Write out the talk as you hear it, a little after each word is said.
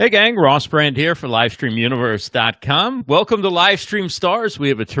Hey gang, Ross Brand here for LivestreamUniverse.com. Welcome to Livestream Stars. We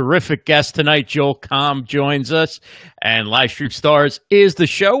have a terrific guest tonight. Joel Comm joins us. And Livestream Stars is the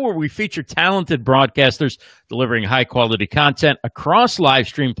show where we feature talented broadcasters delivering high-quality content across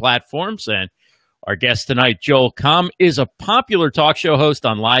livestream platforms. And our guest tonight, Joel Comm, is a popular talk show host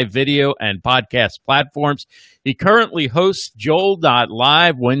on live video and podcast platforms. He currently hosts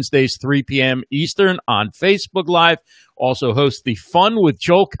Joel.live Wednesdays, 3 p.m. Eastern on Facebook Live. Also hosts the Fun with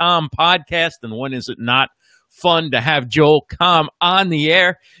Joel Comm podcast. And when is it not fun to have Joel Comm on the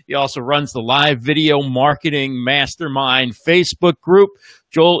air? He also runs the Live Video Marketing Mastermind Facebook group.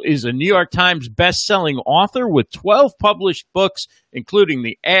 Joel is a New York Times best-selling author with 12 published books, including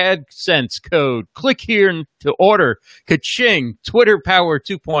The AdSense Code, Click Here to Order, Ka-Ching, Twitter Power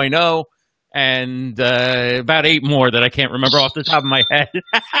 2.0, and about 8 more that I can't remember off the top of my head.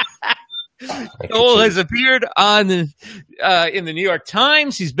 Joel has appeared on in the New York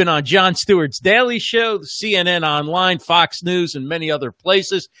Times. He's been on Jon Stewart's Daily Show, CNN Online, Fox News, and many other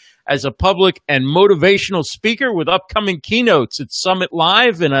places as a public and motivational speaker with upcoming keynotes at Summit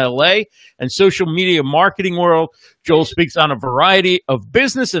Live in LA and Social Media Marketing World. Joel speaks on a variety of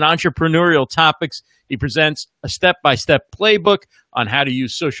business and entrepreneurial topics. He presents a step-by-step playbook on how to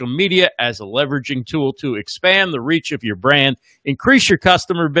use social media as a leveraging tool to expand the reach of your brand, increase your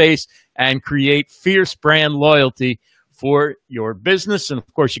customer base, and create fierce brand loyalty for your business. And,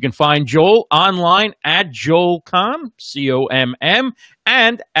 of course, you can find Joel online at Joel Comm, C-O-M-M,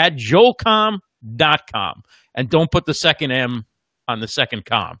 and at joelcomm.com. And don't put the second M on the second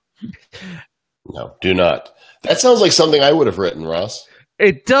com. No, do not. That sounds like something I would have written, Ross.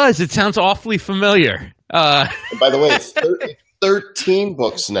 It does. It sounds awfully familiar. By the way, it's 13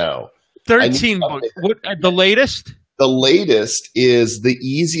 books now. 13 books. What, the latest? The latest is the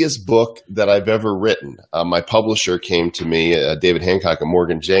easiest book that I've ever written. My publisher came to me, David Hancock at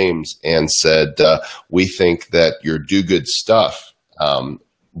Morgan James, and said, we think that your Do Good Stuff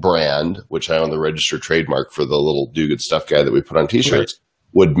brand, which I own the registered trademark for the little Do Good Stuff guy that we put on T-shirts,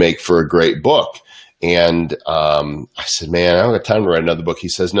 would make for a great book. And I said, man, I don't have time to write another book. He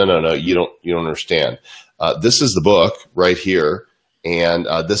says, no, you don't understand. This is the book right here. And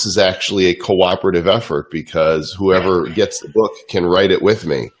this is actually a cooperative effort because whoever gets the book can write it with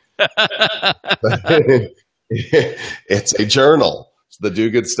me. It's a journal. It's the Do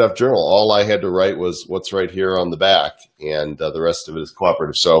Good Stuff journal. All I had to write was what's right here on the back, and the rest of it is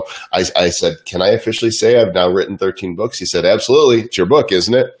cooperative. So I said, can I officially say I've now written 13 books? He said, absolutely. It's your book,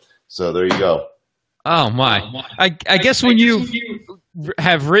 isn't it? So there you go. Oh, my. I guess when you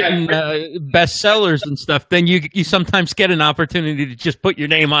have written bestsellers and stuff, then you sometimes get an opportunity to just put your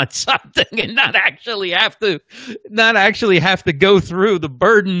name on something and not actually have to go through the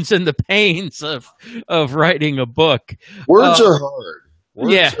burdens and the pains of writing a book. Words are hard.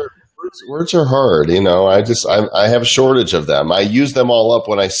 Words are hard. You know, I have a shortage of them. I use them all up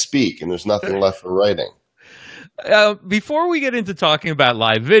when I speak, and there's nothing left for writing. Before we get into talking about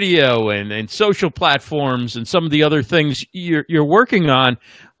live video and social platforms and some of the other things you're working on,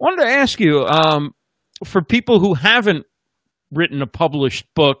 I wanted to ask you, for people who haven't written a published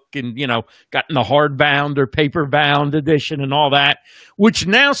book and, gotten the hardbound or paper-bound edition and all that, which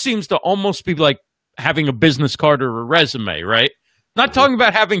now seems to almost be like having a business card or a resume, right? Not talking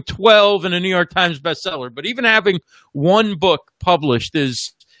about having 12 in a New York Times bestseller, but even having one book published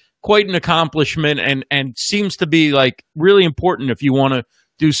is quite an accomplishment and seems to be like really important if you want to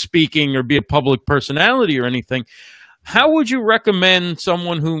do speaking or be a public personality or anything. How would you recommend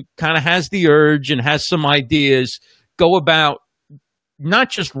someone who kind of has the urge and has some ideas go about not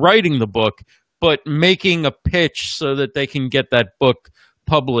just writing the book, but making a pitch so that they can get that book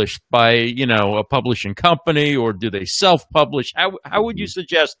published by, a publishing company, or do they self-publish? How would you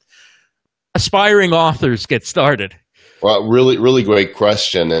suggest aspiring authors get started? Well, really, really great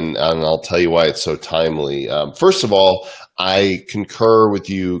question, and I'll tell you why it's so timely. First of all, I concur with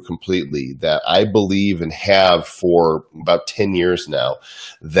you completely that I believe and have for about 10 years now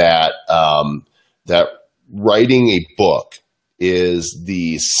that that writing a book is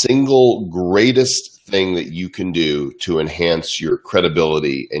the single greatest thing that you can do to enhance your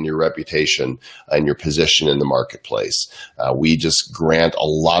credibility and your reputation and your position in the marketplace. We just grant a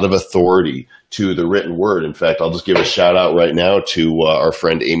lot of authority to the written word. In fact, I'll just give a shout out right now to our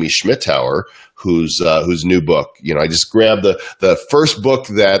friend Amy Schmittauer, whose new book. I just grabbed the first book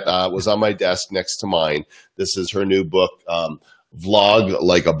that was on my desk next to mine. This is her new book, Vlog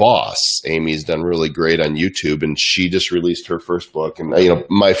Like a Boss. Amy's done really great on YouTube, and she just released her first book. And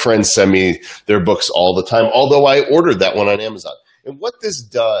my friends send me their books all the time, although I ordered that one on Amazon. And what this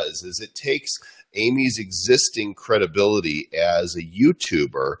does is it takes Amy's existing credibility as a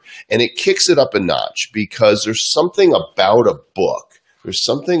YouTuber, and it kicks it up a notch because there's something about a book. There's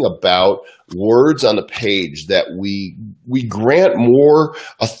something about words on a page that we grant more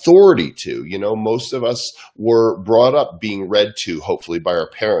authority to. You know, most of us were brought up being read to, hopefully, by our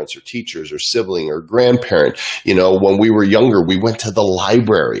parents or teachers or sibling or grandparent. You know, when we were younger, we went to the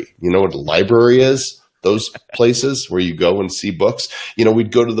library. You know what a library is? Those places where you go and see books. You know,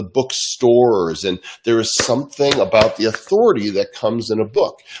 we'd go to the bookstores, and there is something about the authority that comes in a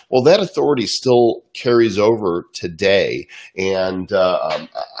book. Well, that authority still carries over today. And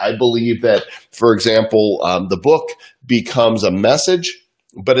I believe that, for example, the book becomes a message,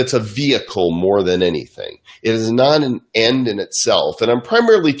 but it's a vehicle more than anything. It is not an end in itself. And I'm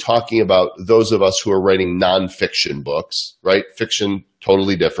primarily talking about those of us who are writing nonfiction books, right? Fiction,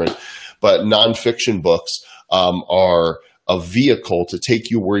 totally different. But nonfiction books are a vehicle to take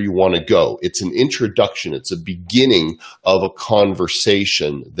you where you want to go. It's an introduction. It's a beginning of a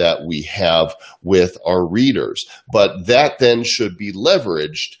conversation that we have with our readers. But that then should be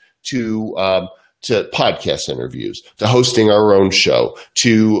leveraged to podcast interviews, to hosting our own show,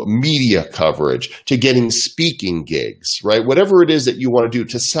 to media coverage, to getting speaking gigs, right? Whatever it is that you want to do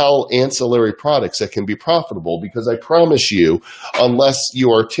to sell ancillary products that can be profitable, because I promise you, unless you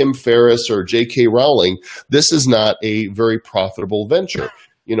are Tim Ferriss or J.K. Rowling, this is not a very profitable venture.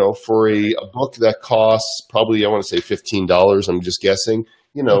 You know, for a book that costs probably, I want to say $15, I'm just guessing,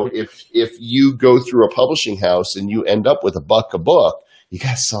 you know, if you go through a publishing house and you end up with $1 a book, you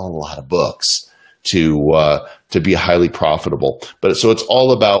got to sell a lot of books to be highly profitable. But so it's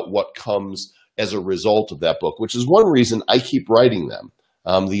all about what comes as a result of that book, which is one reason I keep writing them.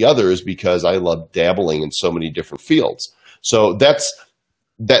 The other is because I love dabbling in so many different fields. So that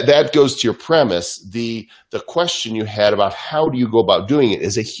goes to your premise. The question you had about how do you go about doing it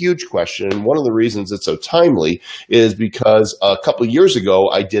is a huge question. And one of the reasons it's so timely is because a couple of years ago,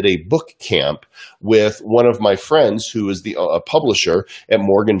 I did a book camp with one of my friends who is the publisher at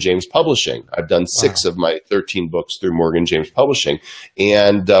Morgan James Publishing. I've done 6 of my 13 books through Morgan James Publishing.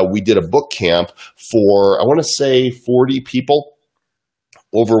 And we did a book camp for, I want to say 40 people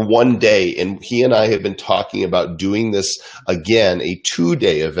over one day. And he and I have been talking about doing this again, a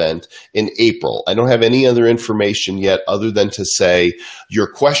 2-day event in April. I don't have any other information yet other than to say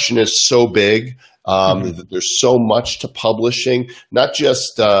your question is so big. That there's so much to publishing, not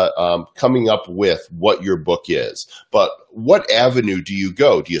just coming up with what your book is, but what avenue do you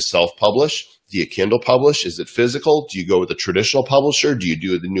go? Do you self-publish? Do you Kindle publish? Is it physical? Do you go with a traditional publisher? Do you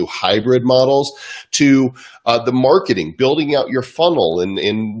do the new hybrid models? To the marketing, building out your funnel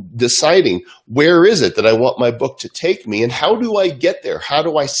and deciding where is it that I want my book to take me and how do I get there? How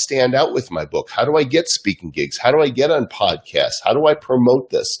do I stand out with my book? How do I get speaking gigs? How do I get on podcasts? How do I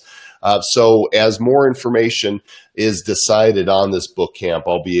promote this? So as more information is decided on this book camp,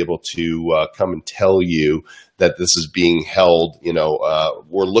 I'll be able to come and tell you that this is being held. You know,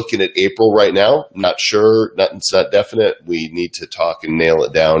 we're looking at April right now. Not sure. It's not definite. We need to talk and nail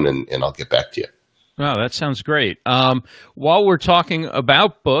it down, and I'll get back to you. Wow, that sounds great. While we're talking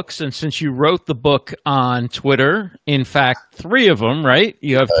about books, and since you wrote the book on Twitter, in fact, 3 of them, right?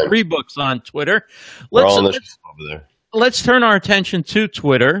 You have 3 books on Twitter. Over there. Let's turn our attention to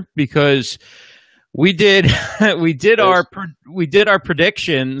Twitter because we did our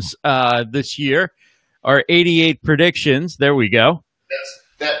predictions this year, our 88 predictions. There we go.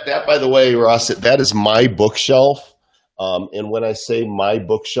 That by the way, Ross, that is my bookshelf. And when I say my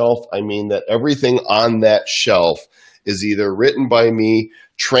bookshelf, I mean that everything on that shelf is either written by me,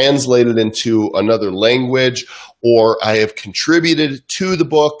 translated into another language, or I have contributed to the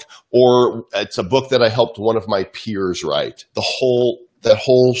book, or it's a book that I helped one of my peers write. That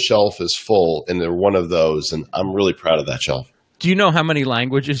whole shelf is full, and they're one of those, and I'm really proud of that shelf. Do you know how many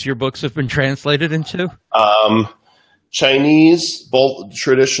languages your books have been translated into? Chinese, both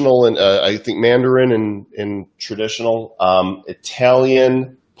traditional and I think Mandarin and traditional,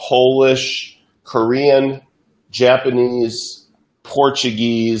 Italian, Polish, Korean, Japanese,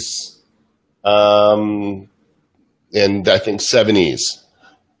 Portuguese, and I think Sevenese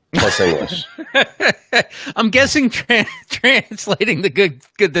plus English. I'm guessing translating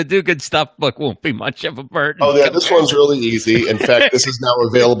the Do Good Stuff book won't be much of a burden. Oh yeah, this one's really easy. In fact, this is now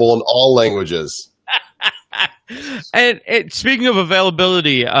available in all languages. And speaking of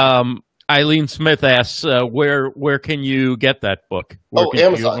availability, Eileen Smith asks, where can you get that book?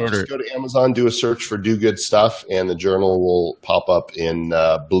 Amazon. Just go to Amazon, do a search for Do Good Stuff, and the journal will pop up in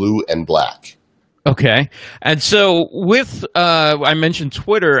blue and black. Okay. And so with, I mentioned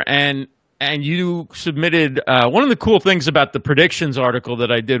Twitter, and and you submitted one of the cool things about the predictions article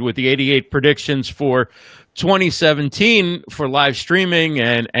that I did with the 88 predictions for 2017 for live streaming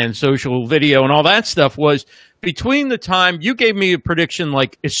and social video and all that stuff was between the time you gave me a prediction,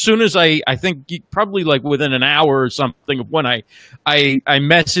 like as soon as I think probably like within an hour or something of when I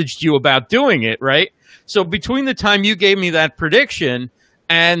messaged you about doing it, right? So between the time you gave me that prediction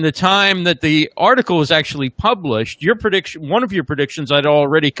and the time that the article was actually published, your prediction, one of your predictions had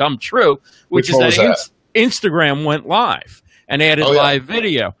already come true, which is that Instagram went live and added live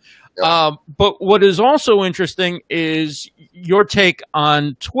video. Yeah. But what is also interesting is your take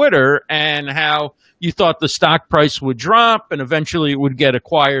on Twitter and how you thought the stock price would drop and eventually it would get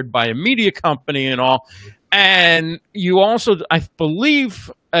acquired by a media company and all. And you also, I believe,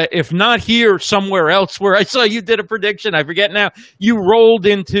 if not here, somewhere else where I saw you did a prediction, I forget now, you rolled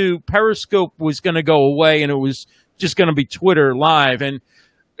into Periscope was going to go away and it was just going to be Twitter live. And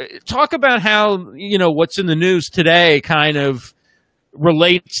talk about how, you know, what's in the news today kind of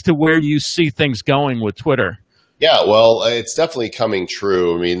relates to where you see things going with Twitter. Yeah, well, it's definitely coming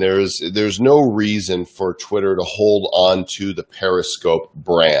true. I mean, there's no reason for Twitter to hold on to the Periscope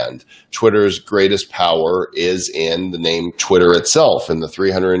brand. Twitter's greatest power is in the name Twitter itself and the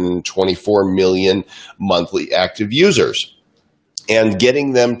 324 million monthly active users. And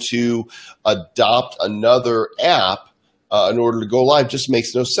getting them to adopt another app in order to go live just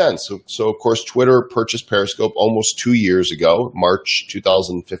makes no sense. So, of course, Twitter purchased Periscope almost 2 years ago, March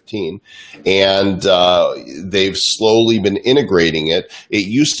 2015, and they've slowly been integrating it. It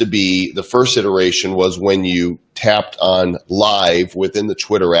used to be the first iteration was when you tapped on live within the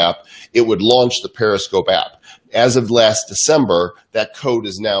Twitter app, it would launch the Periscope app. As of last December, that code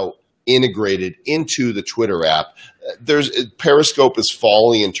is now integrated into the Twitter app. Periscope is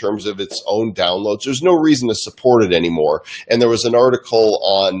falling in terms of its own downloads. There's no reason to support it anymore. And there was an article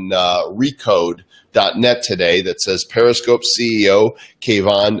on Recode.net today that says Periscope CEO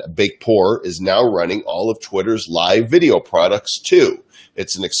Kayvon Beikpour is now running all of Twitter's live video products too.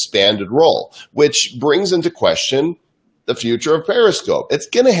 It's an expanded role, which brings into question the future of Periscope. It's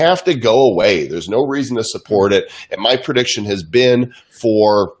going to have to go away. There's no reason to support it. And my prediction has been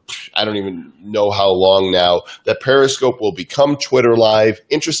for, I don't even know how long now, that Periscope will become Twitter Live.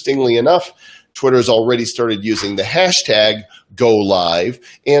 Interestingly enough, Twitter's already started using the hashtag #GoLive.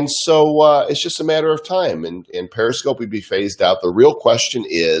 And so it's just a matter of time. And Periscope will be phased out. The real question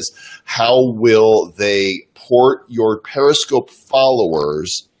is, how will they port your Periscope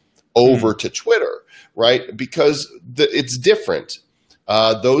followers over to Twitter? Right? Because it's different.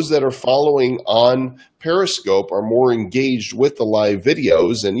 Those that are following on Periscope are more engaged with the live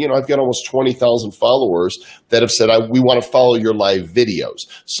videos. And, you know, I've got almost 20,000 followers that have said, we want to follow your live videos.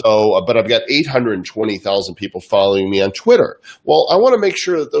 So, but I've got 820,000 people following me on Twitter. Well, I want to make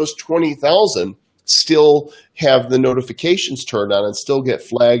sure that those 20,000 still have the notifications turned on and still get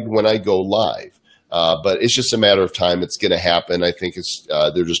flagged when I go live. But it's just a matter of time. It's going to happen. I think it's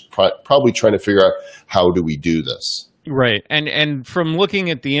they're just probably trying to figure out how do we do this. Right. And from looking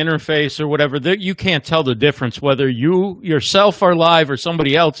at the interface or whatever, you can't tell the difference whether you yourself are live or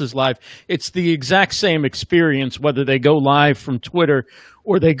somebody else is live. It's the exact same experience, whether they go live from Twitter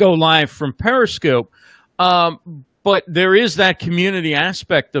or they go live from Periscope. But there is that community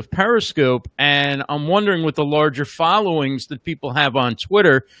aspect of Periscope. And I'm wondering with the larger followings that people have on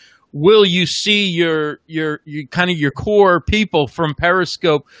Twitter, will you see your kind of your core people from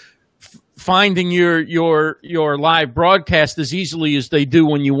Periscope finding your live broadcast as easily as they do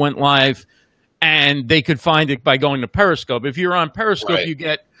when you went live, and they could find it by going to Periscope? If you're on Periscope, right, you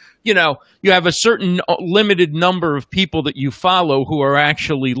get, you know, you have a certain limited number of people that you follow who are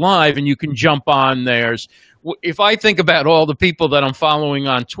actually live, and you can jump on theirs. If I think about all the people that I'm following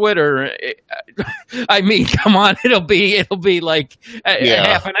on Twitter, I mean, come on, it'll be like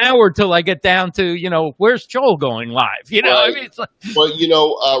half an hour till I get down to, you know, where's Joel going live? You know, right. I mean, it's like, well, you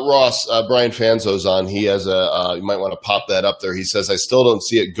know, Ross, Brian Fanzo's on. He has you might want to pop that up there. He says, I still don't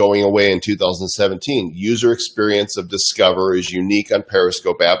see it going away in 2017. User experience of Discover is unique on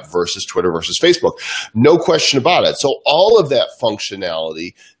Periscope app versus Twitter versus Facebook. No question about it. So all of that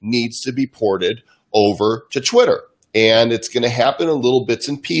functionality needs to be ported over to Twitter. And it's going to happen in little bits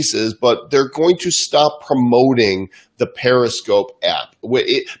and pieces, but they're going to stop promoting the Periscope app.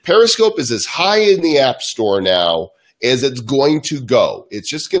 Periscope is as high in the App Store now as it's going to go.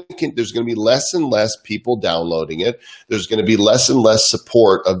 It's just there's going to be less and less people downloading it. There's going to be less and less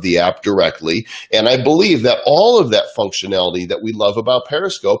support of the app directly. And I believe that all of that functionality that we love about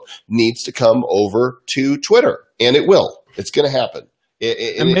Periscope needs to come over to Twitter. And it will. It's going to happen.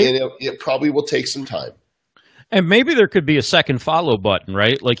 It probably will take some time. And maybe there could be a second follow button,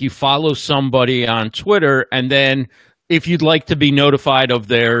 right? Like you follow somebody on Twitter, and then if you'd like to be notified of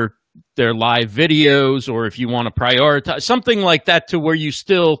their live videos, or if you want to prioritize something like that, to where you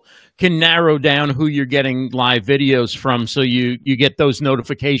still can narrow down who you're getting live videos from, so you get those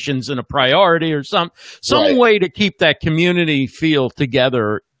notifications in a priority, or some Right. way to keep that community feel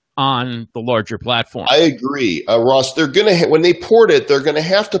together on the larger platform. I agree, Ross. They're gonna when they port it, they're gonna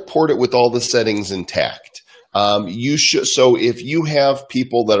have to port it with all the settings intact. You should. So if you have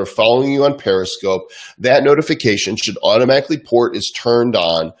people that are following you on Periscope, that notification should automatically port is turned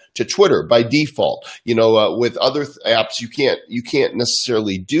on to Twitter by default. With other apps, you can't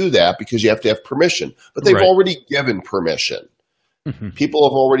necessarily do that because you have to have permission. But they've Right. already given permission. Mhm. People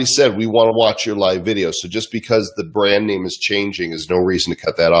have already said, we want to watch your live video. So just because the brand name is changing is no reason to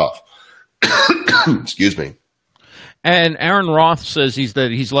cut that off. Excuse me. And Aaron Roth says he's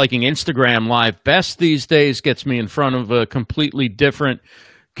liking Instagram Live best these days. Gets me in front of a completely different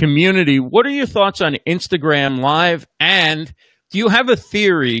community. What are your thoughts on Instagram Live? And do you have a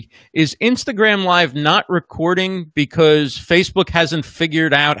theory? Is Instagram Live not recording because Facebook hasn't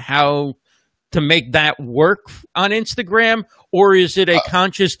figured out how to make that work on Instagram? Or is it a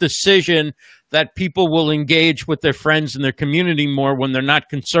conscious decision that people will engage with their friends and their community more when they're not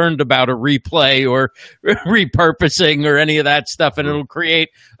concerned about a replay or repurposing or any of that stuff, and it'll create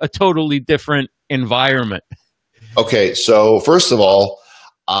a totally different environment? Okay, so first of all,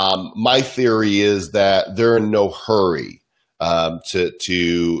 my theory is that they're in no hurry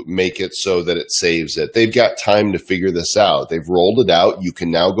to make it so that it saves it. They've got time to figure this out. They've rolled it out. You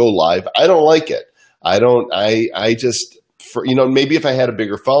can now go live. I don't like it. I just, maybe if I had a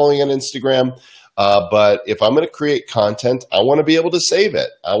bigger following on Instagram, but if I'm going to create content, I want to be able to save it.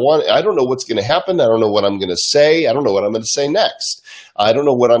 I don't know what's going to happen. I don't know what I'm going to say. I don't know what I'm going to say next. I don't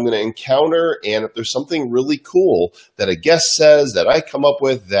know what I'm going to encounter. And if there's something really cool that a guest says that I come up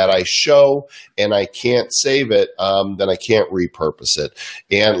with that I show and I can't save it, then I can't repurpose it.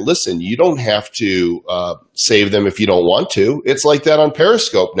 And listen, you don't have to save them if you don't want to. It's like that on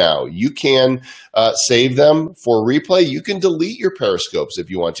Periscope now. You can save them for replay. You can delete your Periscopes if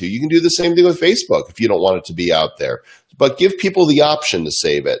you want to. You can do the same thing with Facebook if you don't want it to be out there. But give people the option to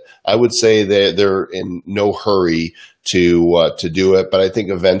save it. I would say that they're in no hurry to do it, but I think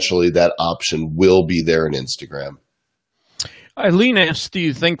eventually that option will be there in Instagram. Eileen asked, do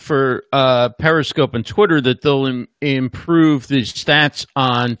you think for Periscope and Twitter that they'll improve the stats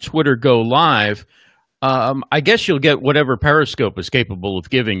on Twitter Go Live? I guess you'll get whatever Periscope is capable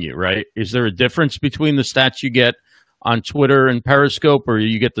of giving you, right? Is there a difference between the stats you get on Twitter and Periscope, or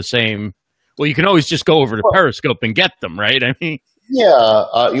you get the same? Well, you can always just go over to Periscope and get them, right? I mean, yeah,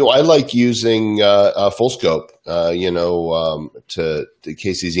 I like using Full Scope, to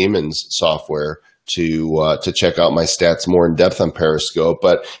Casey Zeman's software to check out my stats more in depth on Periscope.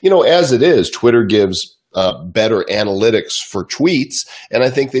 But as it is, Twitter gives better analytics for tweets, and I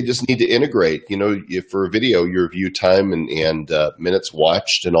think they just need to integrate. If for a video, your view time and minutes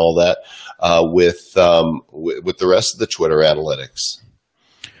watched and all that with the rest of the Twitter analytics.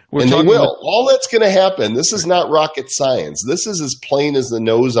 And they will. All that's going to happen. This is not rocket science. This is as plain as the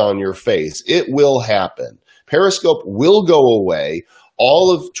nose on your face. It will happen. Periscope will go away.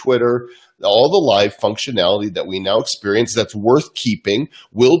 All of Twitter, all the live functionality that we now experience that's worth keeping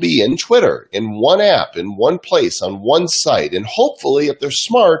will be in Twitter, in one app, in one place, on one site. And hopefully, if they're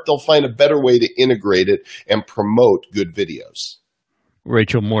smart, they'll find a better way to integrate it and promote good videos.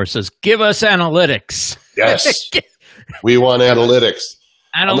 Rachel Moore says, give us analytics. Yes. We want analytics.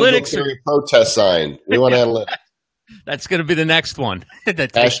 Analytics are a protest sign. We want analytics. That's going to be the next one that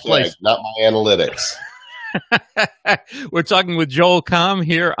takes Hashtag, place. not my analytics. We're talking with Joel Comm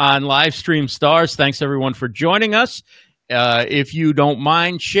here on Livestream Stars. Thanks, everyone, for joining us. If you don't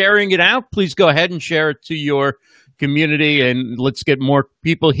mind sharing it out, please go ahead and share it to your community, and let's get more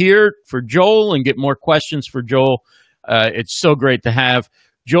people here for Joel and get more questions for Joel. It's so great to have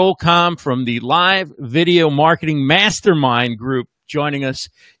Joel Comm from the Live Video Marketing Mastermind Group joining us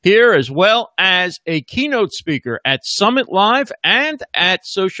here, as well as a keynote speaker at Summit Live and at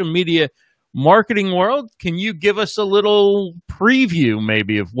Social Media Marketing World. Can you give us a little preview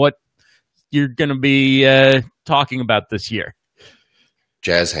maybe of what you're going to be talking about this year?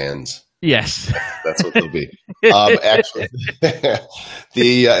 Jazz hands. Yes. That's what they'll be. Actually,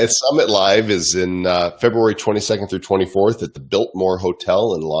 the Summit Live is in February 22nd through 24th at the Biltmore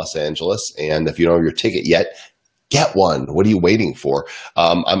Hotel in Los Angeles. And if you don't have your ticket yet, get one. What are you waiting for?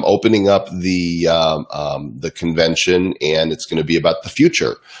 I'm opening up the convention, and it's going to be about the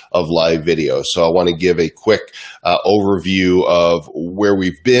future of live video. So I want to give a quick overview of where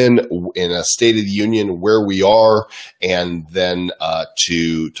we've been in a State of the Union, where we are, and then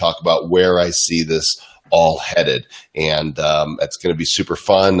to talk about where I see this all headed. And it's going to be super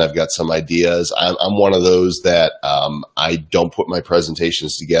fun. I've got some ideas. I'm one of those that I don't put my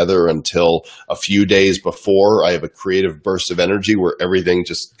presentations together until a few days before. I have a creative burst of energy where everything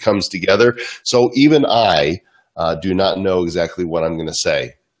just comes together. So even I do not know exactly what I'm going to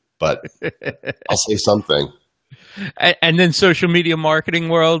say, but I'll say something. And then social media marketing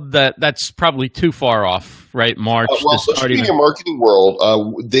world, that's probably too far off, right? March. Well, social media marketing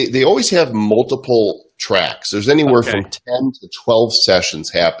world, they always have multiple tracks. There's anywhere from 10 to 12 sessions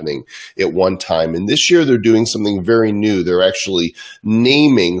happening at one time. And this year they're doing something very new. They're actually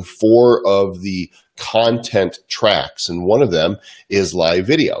naming 4 of the content tracks, and one of them is live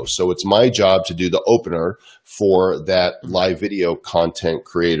video. So it's my job to do the opener for that live video content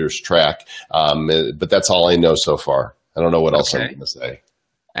creators track. But that's all I know so far. I don't know what else I'm going to say.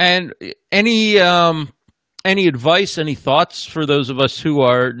 And any advice, any thoughts for those of us who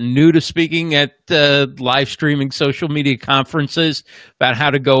are new to speaking at live streaming social media conferences about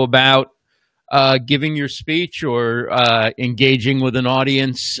how to go about giving your speech or engaging with an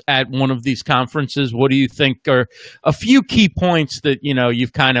audience at one of these conferences? What do you think are a few key points that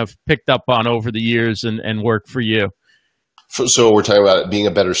you've kind of picked up on over the years and worked for you? So we're talking about being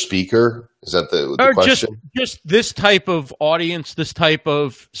a better speaker? Is that the question? Just this type of audience, this type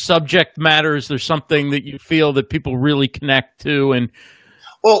of subject matter. Is there something that you feel that people really connect to? And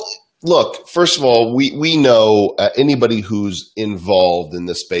well, look, first of all, we know anybody who's involved in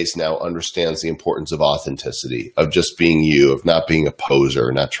this space now understands the importance of authenticity, of just being you, of not being a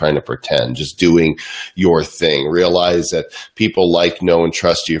poser, not trying to pretend, just doing your thing. Realize that people like, know, and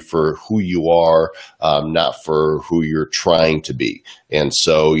trust you for who you are, not for who you're trying to be. And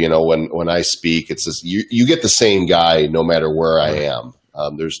so, when I speak, it's just, you get the same guy no matter where I am.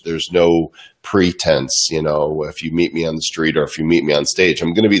 There's no pretense, if you meet me on the street or if you meet me on stage,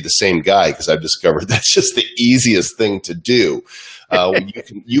 I'm going to be the same guy, because I've discovered that's just the easiest thing to do.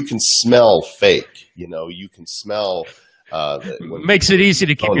 You can smell fake, you can smell. Makes it easy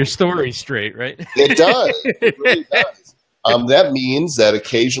to keep your story straight, right? It does. It really does. That means that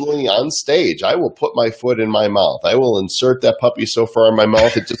occasionally on stage, I will put my foot in my mouth. I will insert that puppy so far in my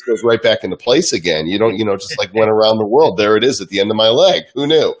mouth, it just goes right back into place again. You don't, just like went around the world. There it is at the end of my leg. Who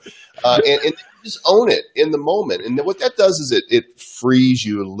knew? And just own it in the moment. And what that does is it frees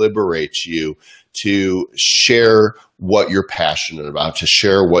you, liberates you to share what you're passionate about, to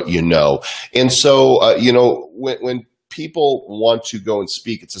share what you know. And so, when people want to go and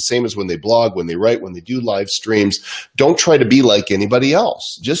speak, it's the same as when they blog, when they write, when they do live streams. Don't try to be like anybody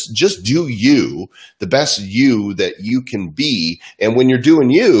else. Just do you, the best you that you can be. And when you're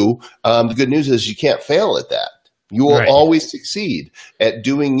doing you, the good news is you can't fail at that. You will always succeed at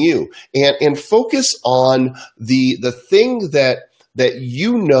doing you, and focus on the thing that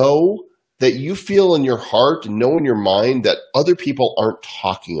that you feel in your heart and know in your mind that other people aren't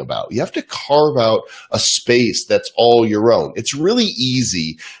talking about. You have to carve out a space that's all your own. It's really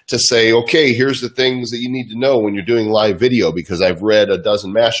easy to say, okay, here's the things that you need to know when you're doing live video, because I've read a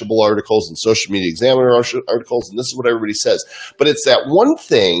dozen Mashable articles and Social Media Examiner articles, and this is what everybody says. But it's that one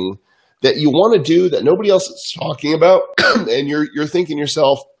thing that you want to do that nobody else is talking about, and you're thinking to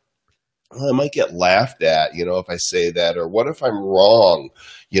yourself, I might get laughed at, if I say that, or what if I'm wrong,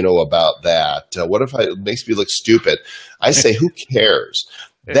 about that? What if it makes me look stupid? I say, who cares?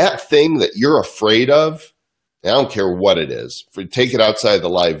 That thing that you're afraid of, I don't care what it is. Take it outside the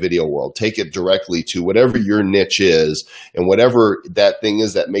live video world. Take it directly to whatever your niche is, and whatever that thing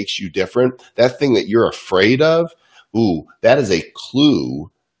is that makes you different. That thing that you're afraid of, that is a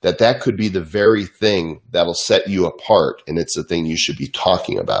clue that could be the very thing that'll set you apart, and it's the thing you should be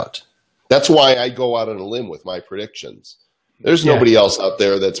talking about. That's why I go out on a limb with my predictions. There's nobody else out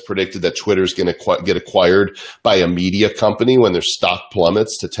there that's predicted that Twitter's going to get acquired by a media company when their stock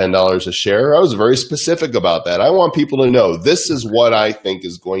plummets to $10 a share. I was very specific about that. I want people to know this is what I think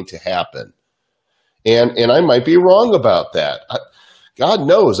is going to happen. And I might be wrong about that. God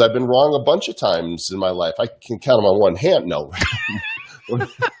knows I've been wrong a bunch of times in my life. I can count them on one hand. No,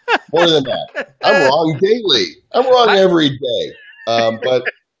 more than that. I'm wrong daily. I'm wrong every day.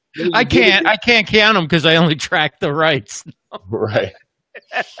 But I can't count them because I only track the rights. Right.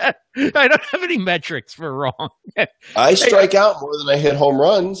 I don't have any metrics for wrong. I strike out more than I hit home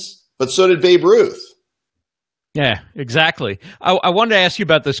runs, but so did Babe Ruth. Yeah, exactly. I wanted to ask you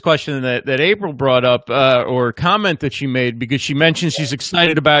about this question that April brought up, or comment that she made, because she mentioned she's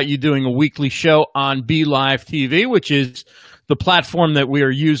excited about you doing a weekly show on Be Live TV, which is the platform that we are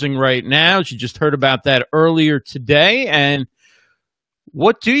using right now. She just heard about that earlier today. And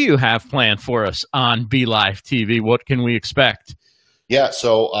what do you have planned for us on Be Live TV? What can we expect? Yeah,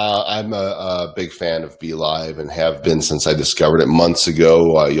 so I'm a big fan of Be Live and have been since I discovered it months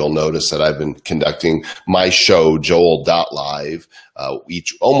ago. You'll notice that I've been conducting my show, Joel.live,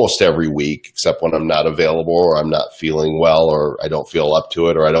 almost every week, except when I'm not available or I'm not feeling well or I don't feel up to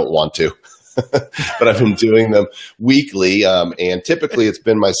it or I don't want to. But I've been doing them weekly, and typically it's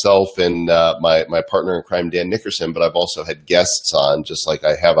been myself and my partner in crime, Dan Nickerson, but I've also had guests on, just like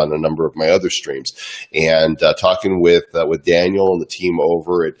I have on a number of my other streams, and talking with Daniel and the team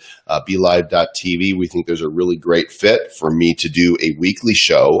over at BeLive.tv, we think there's a really great fit for me to do a weekly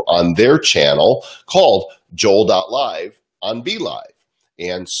show on their channel called Joel.live on BeLive.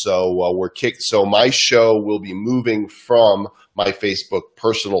 And so So my show will be moving from my Facebook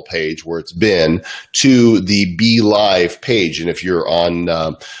personal page, where it's been, to the Be Live page. And if you're on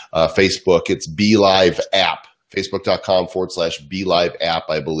Facebook, it's Be Live app. Facebook.com/Be Live app,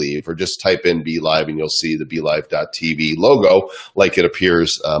 I believe, or just type in Be Live and you'll see the BeLive.tv logo like it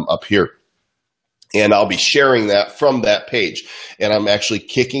appears up here. And I'll be sharing that from that page. And I'm actually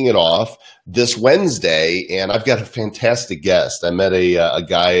kicking it off this Wednesday, and I've got a fantastic guest. I met a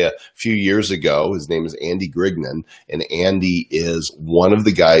guy a few years ago. His name is Andy Grignan, and Andy is one of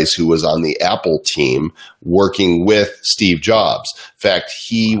the guys who was on the Apple team working with Steve Jobs. In fact,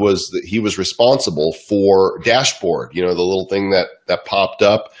 he was responsible for Dashboard, the little thing that popped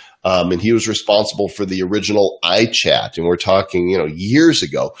up. And he was responsible for the original iChat, and we're talking, years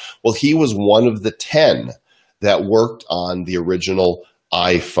ago. Well, he was one of the 10 that worked on the original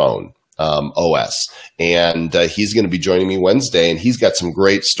iPhone OS, and he's going to be joining me Wednesday, and he's got some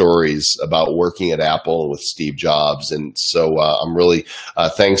great stories about working at Apple and with Steve Jobs. And so I'm really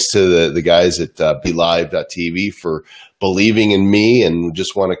thanks to the guys at BeLive.tv for believing in me, and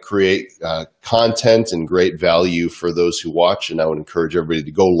just want to create content and great value for those who watch. And I would encourage everybody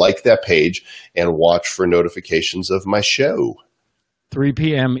to go like that page and watch for notifications of my show. 3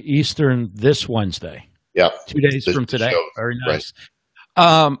 p.m. Eastern this Wednesday. Yeah. 2 days from today. Show. Very nice. Right.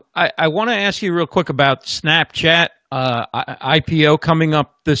 I want to ask you real quick about Snapchat IPO coming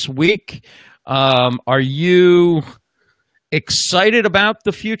up this week. Are you excited about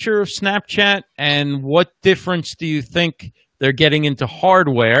the future of Snapchat, and what difference do you think they're getting into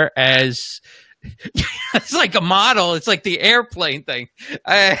hardware as it's like a model? It's like the airplane thing.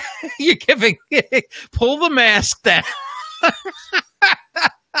 You're giving pull the mask down.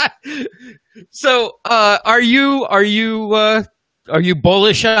 So, are you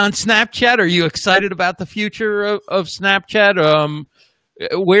bullish on Snapchat? Are you excited about the future of Snapchat?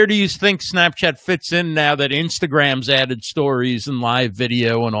 Where do you think Snapchat fits in now that Instagram's added stories and live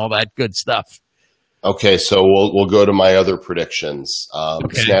video and all that good stuff? Okay, so we'll go to my other predictions.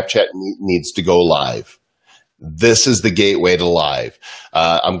 Okay. Snapchat needs to go live. This is the gateway to live.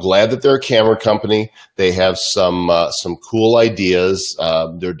 I'm glad that they're a camera company. They have some cool ideas.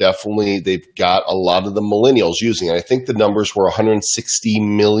 They've got a lot of the millennials using it. I think the numbers were 160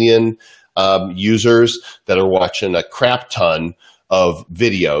 million users that are watching a crap ton of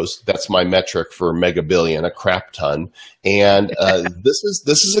videos. That's my metric for mega billion, a crap ton. And this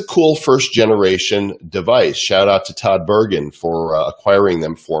is a cool first generation device. Shout out to Todd Bergen for acquiring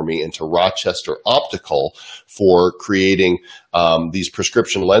them for me, and to Rochester Optical for creating these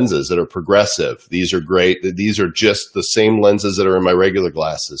prescription lenses that are progressive. These are great. These are just the same lenses that are in my regular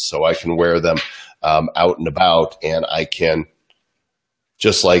glasses, so I can wear them out and about, and I can,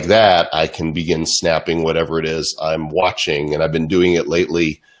 just like that, I can begin snapping whatever it is I'm watching. And I've been doing it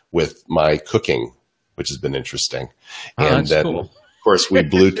lately with my cooking, which has been interesting. And then, cool. Of course, we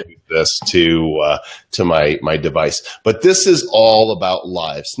Bluetooth this to my device. But this is all about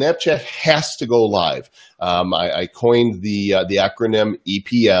live. Snapchat has to go live. I coined the acronym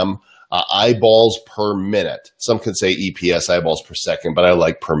EPM. Eyeballs per minute. Some could say EPS, eyeballs per second, but I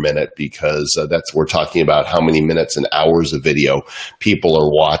like per minute because we're talking about how many minutes and hours of video people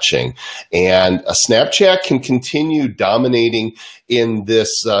are watching. And Snapchat can continue dominating in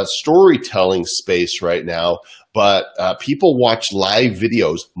this storytelling space right now, but people watch live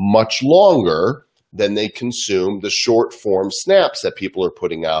videos much longer than they consume the short form snaps that people are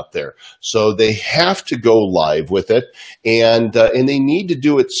putting out there. So they have to go live with it, and they need to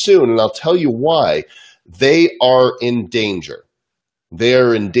do it soon. And I'll tell you why. They are in danger. They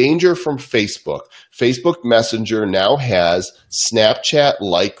are in danger from Facebook. Facebook Messenger now has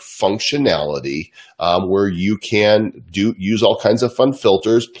Snapchat-like functionality where you can use all kinds of fun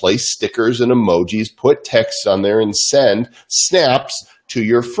filters, place stickers and emojis, put text on there, and send snaps to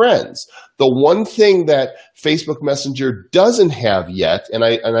your friends. The one thing that Facebook Messenger doesn't have yet, and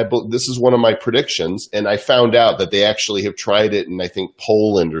this is one of my predictions, and I found out that they actually have tried it in, I think,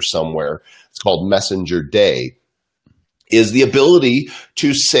 Poland or somewhere. It's called Messenger Day, is the ability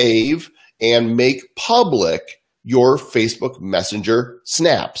to save and make public your Facebook Messenger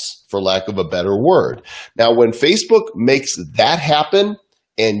snaps, for lack of a better word. Now, when Facebook makes that happen,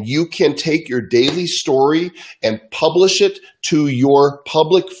 and you can take your daily story and publish it to your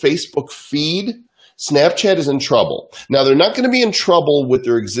public Facebook feed, Snapchat is in trouble. Now, they're not going to be in trouble with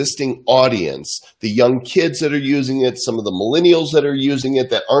their existing audience, the young kids that are using it, some of the millennials that are using it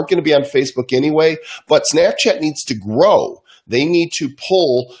that aren't going to be on Facebook anyway, but Snapchat needs to grow. They need to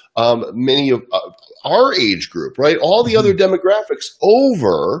pull many of our age group, right? All the other demographics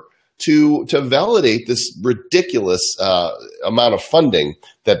over to validate this ridiculous amount of funding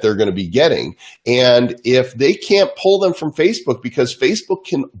that they're going to be getting. And if they can't pull them from Facebook because Facebook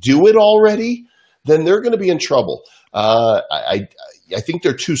can do it already, then they're going to be in trouble. I think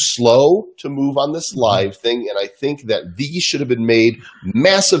they're too slow to move on this live thing, and I think that these should have been made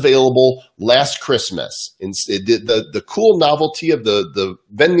mass available last Christmas. The cool novelty of the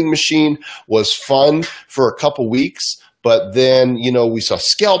vending machine was fun for a couple weeks, but then, we saw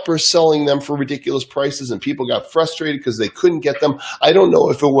scalpers selling them for ridiculous prices, and people got frustrated because they couldn't get them. I don't know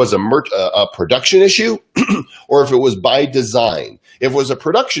if it was a production issue or if it was by design. If it was a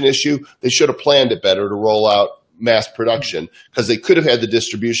production issue, they should have planned it better to roll out mass production, because they could have had the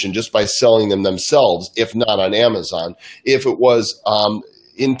distribution just by selling them themselves, if not on Amazon. If it was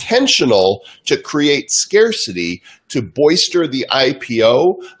intentional to create scarcity to bolster the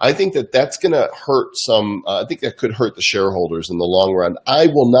IPO, I think that's going to hurt I think that could hurt the shareholders in the long run. I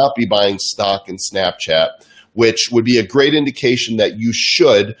will not be buying stock in Snapchat, which would be a great indication that you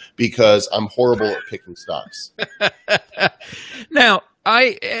should, because I'm horrible at picking stocks. Now,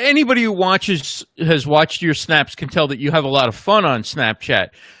 anybody who has watched your snaps can tell that you have a lot of fun on Snapchat.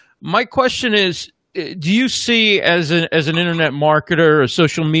 My question is, do you see, as an internet marketer, a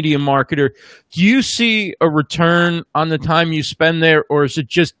social media marketer, do you see a return on the time you spend there, or is it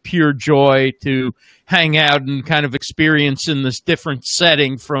just pure joy to hang out and kind of experience in this different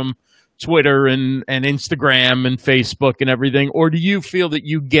setting from Twitter and Instagram and Facebook and everything? Or do you feel that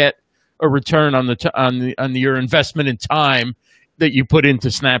you get a return on your investment in time that you put into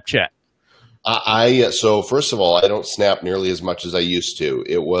Snapchat? So first of all, I don't snap nearly as much as I used to.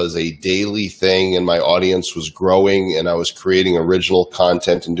 It was a daily thing, and my audience was growing, and I was creating original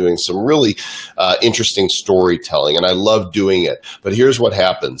content and doing some really interesting storytelling, and I love doing it. But here's what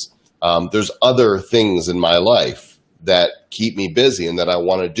happens. There's other things in my life that keep me busy and that I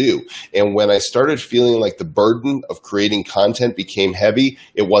want to do. And when I started feeling like the burden of creating content became heavy,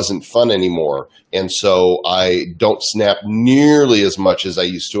 it wasn't fun anymore. And so I don't snap nearly as much as I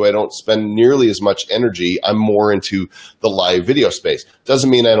used to. I don't spend nearly as much energy. I'm more into the live video space.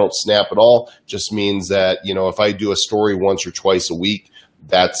 Doesn't mean I don't snap at all. Just means that, if I do a story once or twice a week,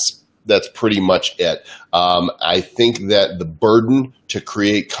 that's pretty much it. I think that the burden to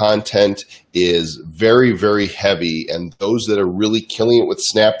create content is very, very heavy, and those that are really killing it with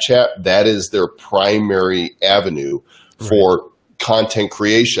Snapchat, that is their primary avenue for content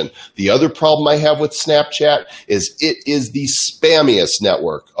creation. The other problem I have with Snapchat is it is the spammiest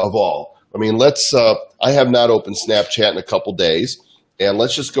network of all. I mean, I have not opened Snapchat in a couple days, and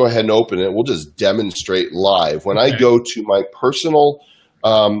let's just go ahead and open it. We'll just demonstrate live. When I go to my personal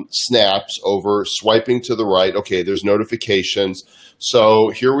snaps over, swiping to the right. Okay, there's notifications. So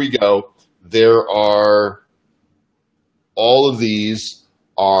here we go. There are, all of these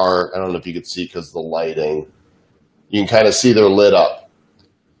are, I don't know if you can see because of the lighting. You can kind of see they're lit up.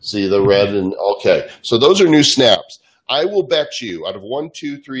 See the red and, okay. So those are new snaps. I will bet you out of 1,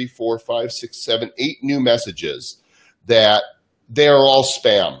 2, 3, 4, 5, 6, 7, 8 new messages that they are all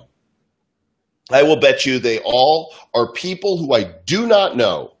spam. I will bet you they all are people who I do not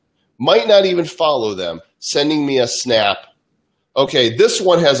know, might not even follow them, sending me a snap. Okay, this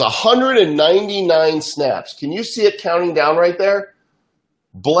one has 199 snaps. Can you see it counting down right there?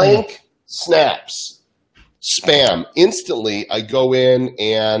 Blank snaps. Spam. Instantly, I go in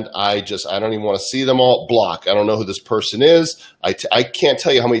and I don't even want to see them all. Block. I don't know who this person is. I can't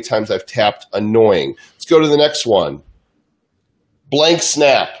tell you how many times I've tapped annoying. Let's go to the next one. Blank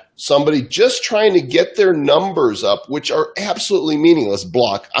snap. Somebody just trying to get their numbers up, which are absolutely meaningless.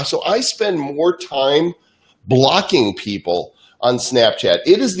 Block. So I spend more time blocking people on Snapchat.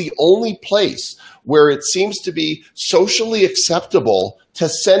 It is the only place where it seems to be socially acceptable to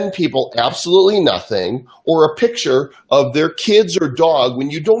send people absolutely nothing or a picture of their kids or dog when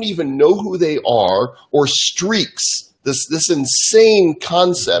you don't even know who they are, or streaks. This insane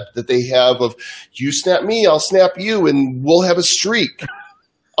concept that they have of, you snap me, I'll snap you, and we'll have a streak.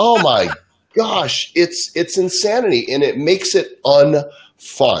 Oh my gosh, it's insanity, and it makes it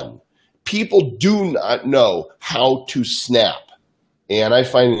unfun. People do not know how to snap, and I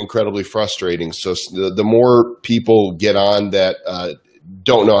find it incredibly frustrating. So the more people get on that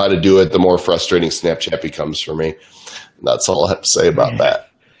don't know how to do it, the more frustrating Snapchat becomes for me. That's all I have to say about that.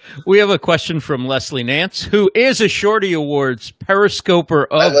 We have a question from Leslie Nance, who is a Shorty Awards Periscoper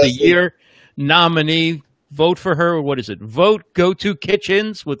of the Year nominee. Vote for her. What is it? Vote Go To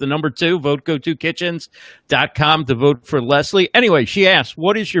Kitchens with the number 2. Vote GoToKitchens.com to vote for Leslie. Anyway, she asked,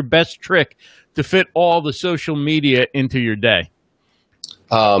 what is your best trick to fit all the social media into your day?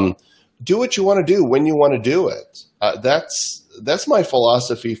 Do what you want to do when you want to do it. That's my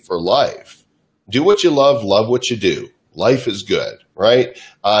philosophy for life. Do what you love what you do. Life is good, right?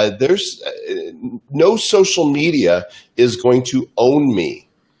 There's no social media is going to own me.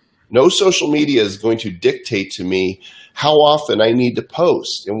 No social media is going to dictate to me how often I need to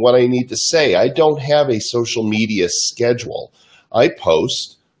post and what I need to say. I don't have a social media schedule. I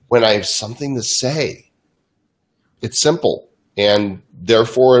post when I have something to say. It's simple, and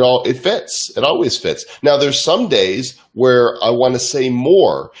therefore it fits. It always fits. Now, there's some days where I want to say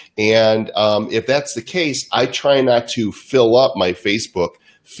more, and if that's the case, I try not to fill up my Facebook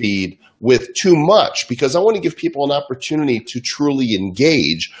feed with too much, because I want to give people an opportunity to truly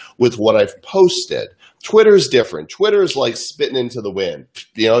engage with what I've posted. Twitter's different. Twitter's like spitting into the wind.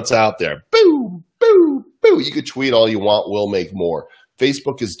 It's out there. Boo, boo, boo. You could tweet all you want. We'll make more.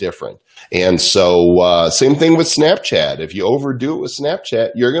 Facebook is different. And so same thing with Snapchat. If you overdo it with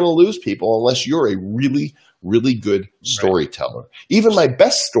Snapchat, you're going to lose people unless you're a really, really good storyteller. Right. Even my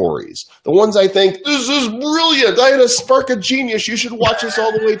best stories, the ones I think, this is brilliant, I had a spark of genius, you should watch this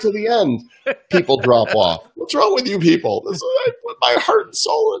all the way to the end, people drop off. What's wrong with you people? I put my heart and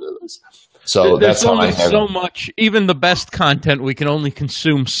soul into this. So there's only so much, even the best content, we can only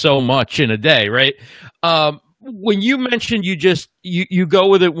consume so much in a day, right? When you mentioned you go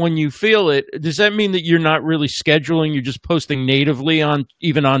with it when you feel it, does that mean that you're not really scheduling, you're just posting natively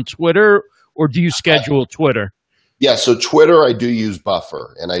even on Twitter? Or do you schedule Twitter? Yeah, so Twitter, I do use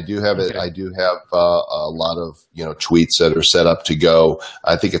Buffer, and I do have it. I do have a lot of tweets that are set up to go.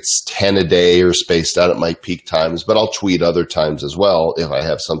 I think it's 10 a day or spaced out at my peak times, but I'll tweet other times as well if I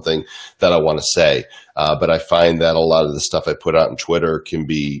have something that I want to say. But I find that a lot of the stuff I put out on Twitter can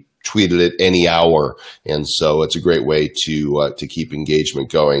be tweeted at any hour, and so it's a great way to keep engagement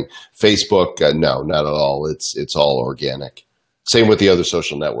going. Facebook, no, not at all. It's all organic. Same with the other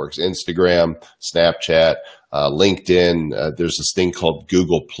social networks, Instagram, Snapchat, LinkedIn. There's this thing called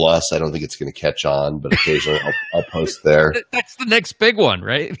Google Plus. I don't think it's going to catch on, but occasionally I'll post there. That's the next big one,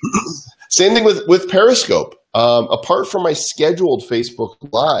 right? Same thing with Periscope. Apart from my scheduled Facebook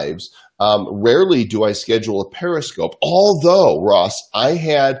Lives, rarely do I schedule a Periscope. Although, Ross,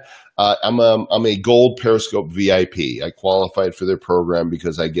 I'm a gold Periscope VIP. I qualified for their program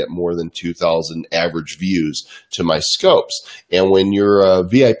because I get more than 2,000 average views to my scopes. And when you're a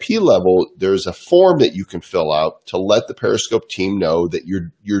VIP level, there's a form that you can fill out to let the Periscope team know that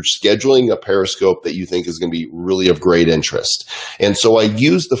you're scheduling a Periscope that you think is going to be really of great interest. And so I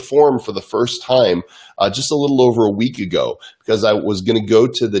used the form for the first time just a little over a week ago, because I was going to go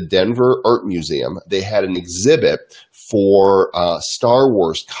to the Denver Art Museum. They had an exhibit for Star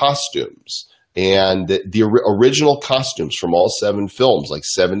Wars costumes, and the original costumes from all 7 films, like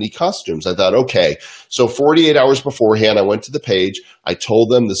 70 costumes. I thought, okay, so 48 hours beforehand, I went to the page. I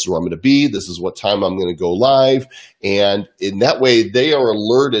told them this is where I'm going to be. This is what time I'm going to go live. And in that way, they are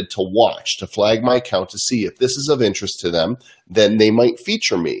alerted to watch, to flag my account to see if this is of interest to them, then they might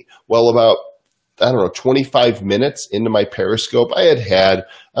feature me. Well, about 25 minutes into my Periscope, I had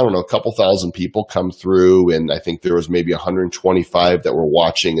a couple thousand people come through, and I think there was maybe 125 that were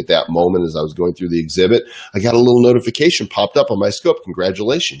watching at that moment as I was going through the exhibit. I got a little notification popped up on my scope.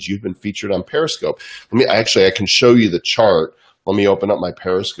 Congratulations, you've been featured on Periscope. I can show you the chart. Let me open up my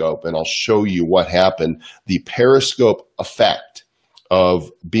Periscope, and I'll show you what happened. The Periscope effect of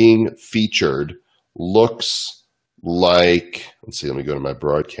being featured looks like, let's see, let me go to my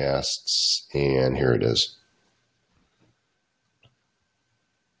broadcasts, and here it is.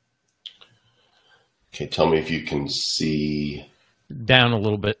 Okay, tell me if you can see. Down a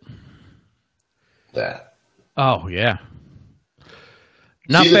little bit. That. Oh, yeah.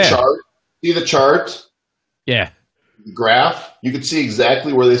 Not see bad. The chart? See the chart? Yeah. graph, you could see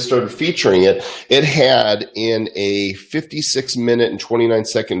exactly where they started featuring it. It had in a 56-minute and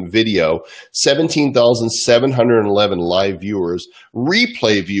 29-second video, 17,711 live viewers,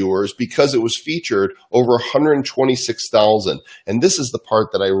 replay viewers, because it was featured over 126,000. And this is the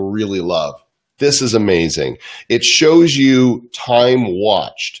part that I really love. This is amazing. It shows you time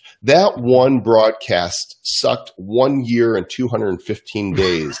watched. That one broadcast sucked 1 year and 215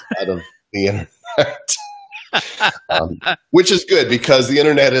 days out of the internet. Which is good, because the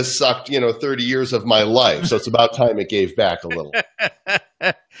internet has sucked, 30 years of my life. So it's about time it gave back a little.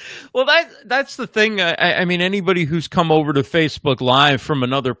 Well, that's the thing. I mean, anybody who's come over to Facebook Live from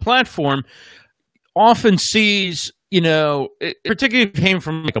another platform often sees, particularly if it came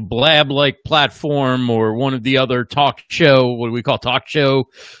from like a blab-like platform or one of the other talk show, what do we call talk show,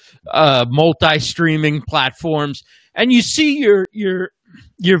 multi-streaming platforms, and you see your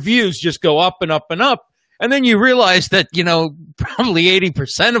views just go up and up and up. And then you realize that, probably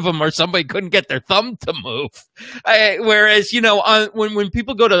 80% of them are somebody couldn't get their thumb to move. Whereas, when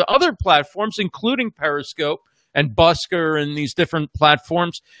people go to other platforms, including Periscope and Busker and these different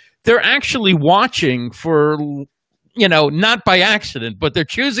platforms, they're actually watching for, not by accident, but they're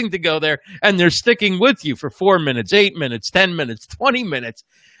choosing to go there and they're sticking with you for 4 minutes, 8 minutes, 10 minutes, 20 minutes.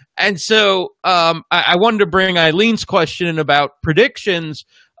 And so I wanted to bring Eileen's question in about predictions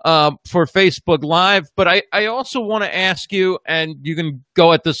for Facebook Live, but I also want to ask you, and you can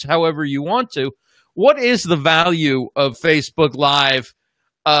go at this however you want to, what is the value of Facebook Live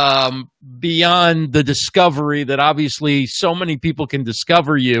beyond the discovery that obviously so many people can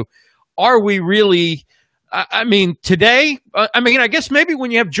discover you? Are we really, today, I guess maybe when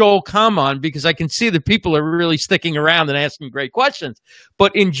you have Joel Comm on, because I can see that people are really sticking around and asking great questions,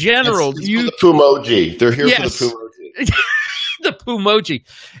 but in general, it's for the Pumoji. They're here yes. for the Pumoji. The Pumoji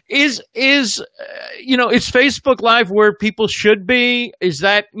is Facebook Live where people should be? Is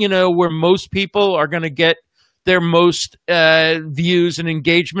that, where most people are going to get their most views and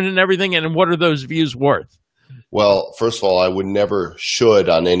engagement and everything? And what are those views worth? Well, first of all, I would never should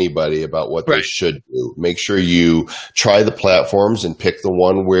on anybody about what they should do. Make sure you try the platforms and pick the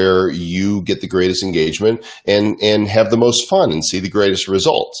one where you get the greatest engagement and have the most fun and see the greatest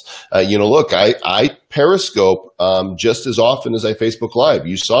results. Look, I Periscope just as often as I Facebook Live.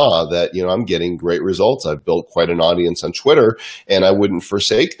 You saw that, I'm getting great results. I've built quite an audience on Twitter, and I wouldn't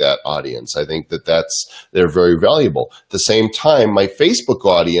forsake that audience. I think they're very valuable. At the same time, my Facebook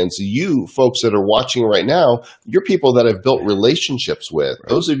audience, you folks that are watching right now, you're people that I've built relationships with. Right.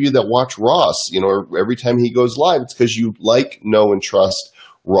 Those of you that watch Ross, every time he goes live, it's because you like, know, and trust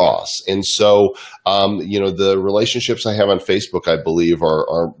Ross. And so, the relationships I have on Facebook, I believe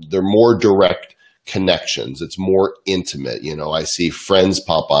they're more direct connections. It's more intimate. I see friends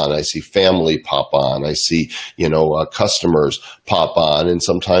pop on, I see family pop on, I see, customers pop on, and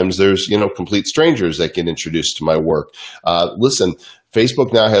sometimes there's, complete strangers that get introduced to my work. Listen,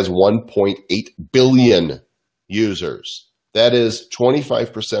 Facebook now has 1.8 billion users. That is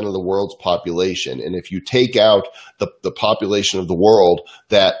 25% of the world's population. And if you take out the population of the world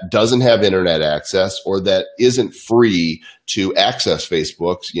that doesn't have internet access or that isn't free to access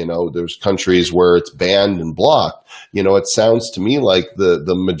Facebook, there's countries where it's banned and blocked. It sounds to me like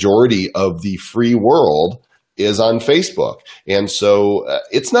the majority of the free world is on Facebook. And so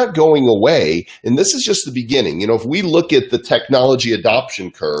it's not going away. And this is just the beginning. If we look at the technology adoption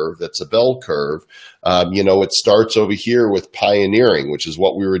curve, that's a bell curve, it starts over here with pioneering, which is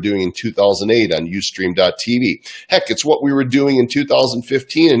what we were doing in 2008 on Ustream.tv. Heck, it's what we were doing in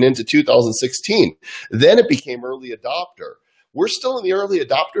 2015 and into 2016. Then it became early adopter. We're still in the early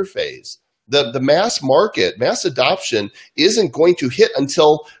adopter phase. The mass market, mass adoption isn't going to hit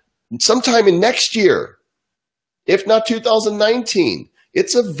until sometime in next year, if not 2019.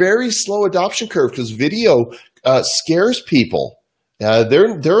 It's a very slow adoption curve because video scares people.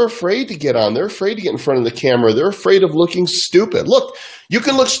 They're afraid to get on. They're afraid to get in front of the camera. They're afraid of looking stupid. Look, you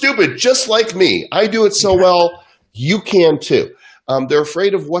can look stupid just like me. I do it so well. You can too. They're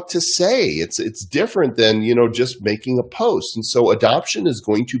afraid of what to say. It's different than, just making a post. And so adoption is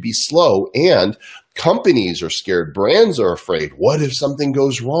going to be slow, and companies are scared. Brands are afraid. What if something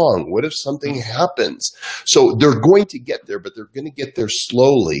goes wrong? What if something happens? So they're going to get there, but they're going to get there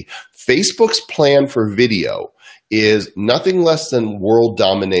slowly. Facebook's plan for video is nothing less than world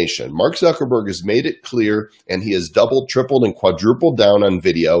domination. Mark Zuckerberg has made it clear, and he has doubled, tripled, and quadrupled down on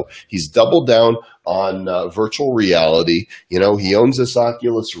video. He's doubled down on virtual reality. He owns this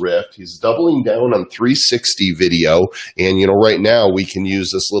Oculus Rift. He's doubling down on 360 video. And, right now we can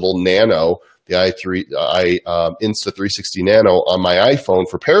use this little nano the Insta360 Nano on my iPhone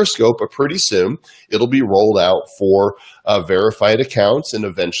for Periscope, but pretty soon it'll be rolled out for verified accounts and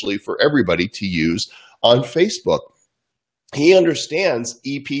eventually for everybody to use on Facebook. He understands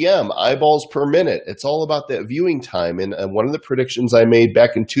EPM, eyeballs per minute. It's all about that viewing time. And one of the predictions I made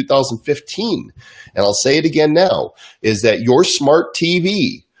back in 2015, and I'll say it again now, is that your smart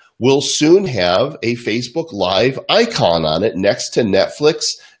TV will soon have a Facebook Live icon on it next to Netflix,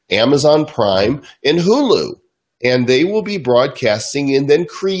 Amazon Prime, and Hulu. And they will be broadcasting and then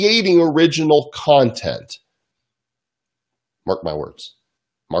creating original content. Mark my words.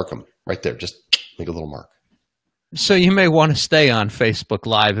 Mark them right there. Just make a little mark. So you may want to stay on Facebook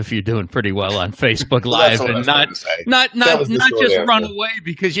Live if you're doing pretty well on Facebook Live, and not just run away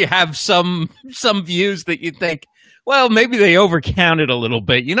because you have some views that you think, well, maybe they overcounted a little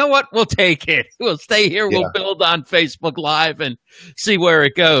bit. You know what? We'll take it. We'll stay here. Yeah. We'll build on Facebook Live and see where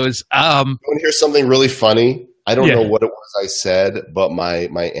it goes. You want to hear something really funny? I don't know what it was I said, but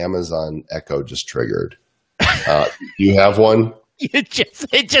my Amazon Echo just triggered. You have one? It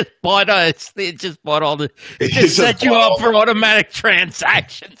just bought us. It just bought all the. It just set you up for automatic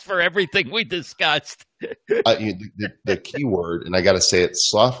transactions for everything we discussed. The keyword, and I got to say it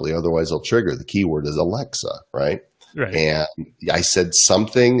softly, otherwise I'll trigger. The keyword is Alexa, right? Right. And I said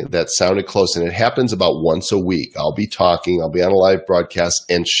something that sounded close, and it happens about once a week. I'll be talking, I'll be on a live broadcast,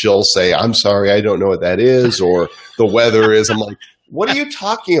 and she'll say, "I'm sorry, I don't know what that is," or "the weather is." I'm like, "What are you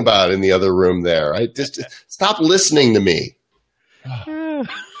talking about in the other room there? I just stop listening to me."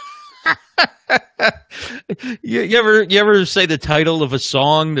 You ever say the title of a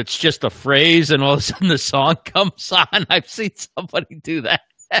song that's just a phrase and all of a sudden the song comes on? I've seen somebody do that.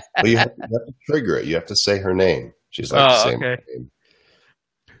 Well, you have to trigger it. You have to say her name. She's like, say my name.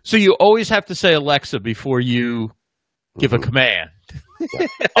 So you always have to say Alexa before you give a command. Yeah.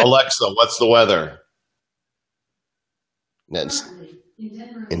 Alexa, what's the weather?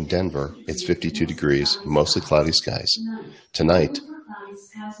 In Denver, it's 52 degrees, mostly cloudy skies. Tonight,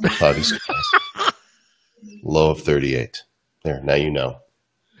 cloudy skies. Low of 38. There, now you know.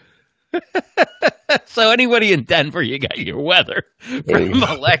 So anybody in Denver, you got your weather from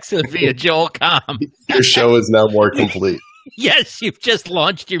Alexa via Joel Comm. Your show is now more complete. Yes, you've just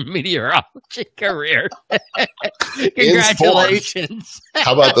launched your meteorology career. Congratulations.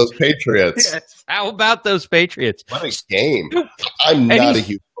 How about those Patriots? Yes. How about those Patriots? What a game. I'm not a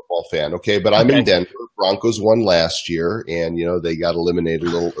huge football fan, but I'm in Denver. Broncos won last year, and, they got eliminated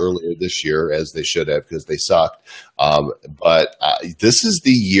a little earlier this year, as they should have, because they sucked. But this is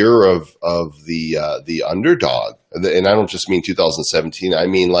the year of the underdog. And I don't just mean 2017. I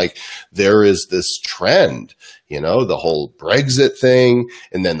mean, there is this trend, the whole Brexit thing,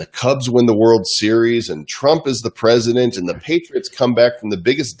 and then the Cubs win the World Series, and Trump is the president, and the Patriots come back from the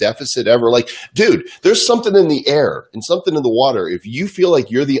biggest deficit ever. Dude, there's something in the air and something in the water. If you feel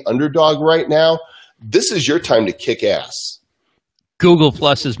like you're the underdog right now, this is your time to kick ass. Google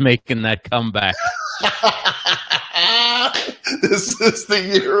Plus is making that comeback. This is the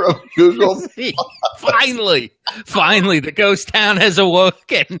year of Google. Finally, the ghost town has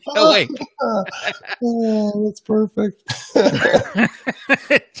awoken. Oh, that's perfect.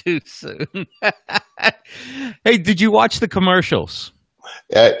 Too soon. Hey, did you watch the commercials?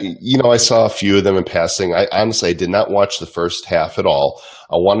 I saw a few of them in passing. I honestly did not watch the first half at all.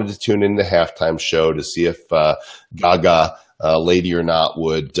 I wanted to tune in the halftime show to see if Gaga, lady or not,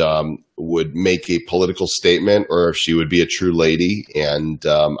 would make a political statement or if she would be a true lady. And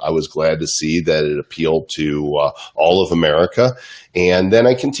I was glad to see that it appealed to all of America. And then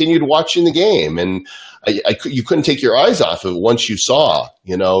I continued watching the game, and you couldn't take your eyes off of it once you saw,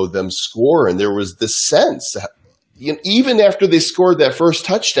 them score. And there was this sense that, even after they scored that first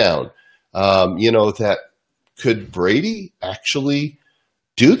touchdown, that could Brady actually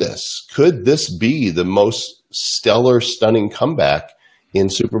do this? Could this be the most stellar, stunning comeback in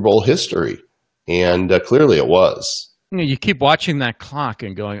Super Bowl history? And clearly it was. You keep watching that clock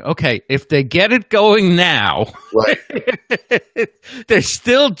and going, okay, if they get it going now, right. There's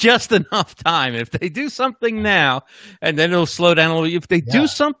still just enough time. If they do something now, and then it'll slow down a little. If they do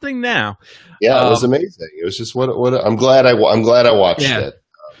something now. Yeah, it was amazing. It was just what I'm glad I watched it.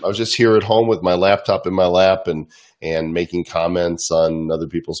 I was just here at home with my laptop in my lap and making comments on other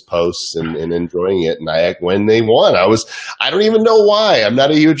people's posts and enjoying it. And when they won, I don't even know why. I'm not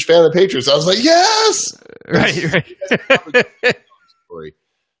a huge fan of the Patriots. I was like, yes! Right.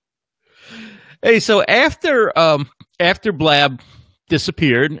 Hey, so after Blab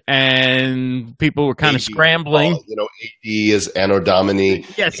disappeared, and people were kind of scrambling. AD is Anno Domini.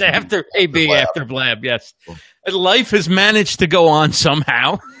 Yes, after AB, after Blab, yes. Life has managed to go on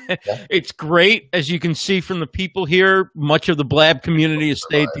somehow. Yeah. It's great, as you can see from the people here. Much of the Blab community has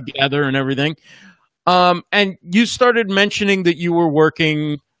stayed together and everything. And you started mentioning that you were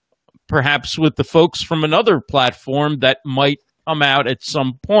working perhaps with the folks from another platform that might come out at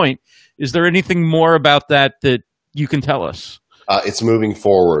some point. Is there anything more about that you can tell us? It's moving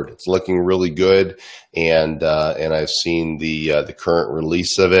forward. It's looking really good, and I've seen the current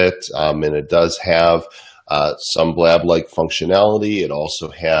release of it, and it does have some Blab-like functionality. It also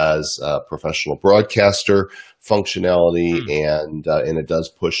has professional broadcaster functionality, and it does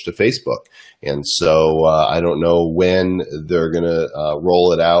push to Facebook. And so I don't know when they're going to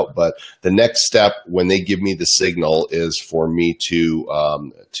roll it out, but the next step when they give me the signal is for me to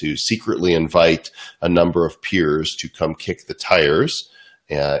secretly invite a number of peers to come kick the tires.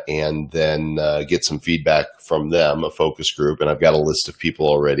 And then get some feedback from them, a focus group, and I've got a list of people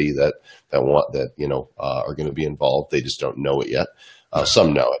already that are going to be involved. They just don't know it yet.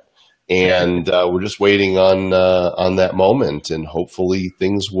 Some know it, and we're just waiting on that moment, and hopefully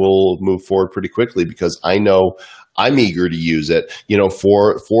things will move forward pretty quickly because I know I'm eager to use it.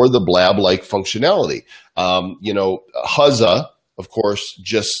 For the Blab-like functionality. Huzza, of course,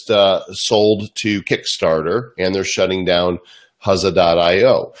 just sold to Kickstarter, and they're shutting down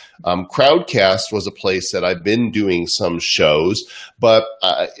Huzza.io. Crowdcast was a place that I've been doing some shows, but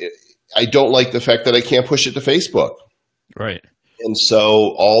I don't like the fact that I can't push it to Facebook. Right. And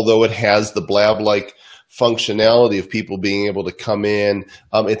so, although it has the Blab-like functionality of people being able to come in,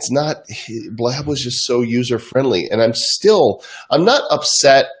 Blab was just so user-friendly. And I'm not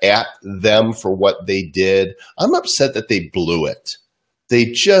upset at them for what they did. I'm upset that they blew it.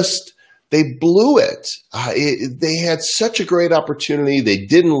 They blew it. They had such a great opportunity. They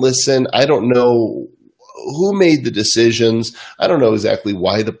didn't listen. I don't know who made the decisions. I don't know exactly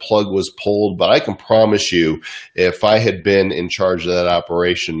why the plug was pulled, but I can promise you, if I had been in charge of that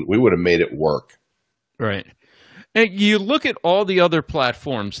operation, we would have made it work. Right. And you look at all the other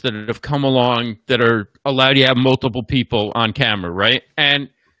platforms that have come along that are allowed you to have multiple people on camera, right? And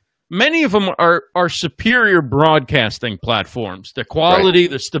many of them are superior broadcasting platforms. The quality,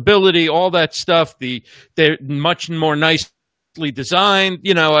 the stability, all that stuff. They're much more nicely designed.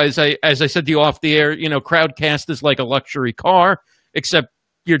 As I said to you off the air, Crowdcast is like a luxury car, except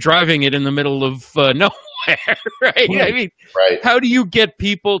you're driving it in the middle of nowhere, right? I mean, how do you get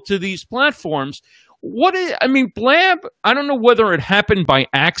people to these platforms? Blab, I don't know whether it happened by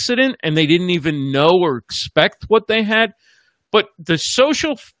accident and they didn't even know or expect what they had, but the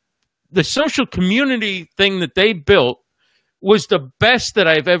social community thing that they built was the best that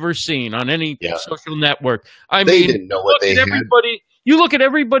I've ever seen on any social network. They didn't know what they had. You look at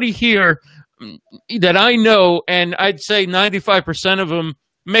everybody here that I know, and I'd say 95% of them,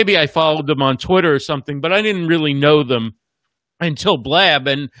 maybe I followed them on Twitter or something, but I didn't really know them until Blab.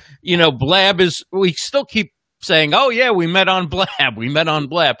 And, Blab we still keep saying, oh, yeah, we met on Blab.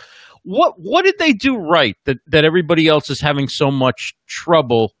 What did they do right that everybody else is having so much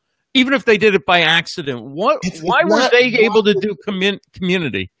trouble? Even if they did it by accident, why were they able to do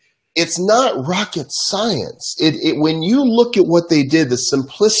community? It's not rocket science. When you look at what they did, the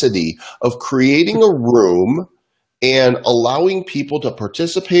simplicity of creating a room and allowing people to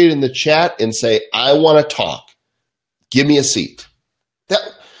participate in the chat and say, I want to talk. Give me a seat.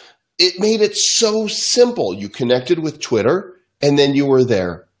 It made it so simple. You connected with Twitter, and then you were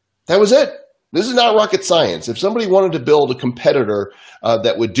there. That was it. This is not rocket science. If somebody wanted to build a competitor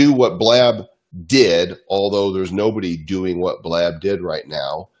that would do what Blab did, although there's nobody doing what Blab did right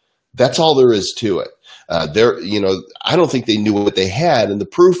now, that's all there is to it. I don't think they knew what they had, and the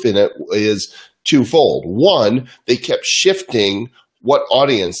proof in it is twofold. One, they kept shifting what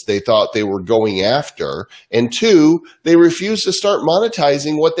audience they thought they were going after, and two, they refused to start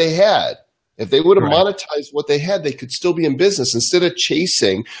monetizing what they had. If they would have monetized what they had, they could still be in business. Instead of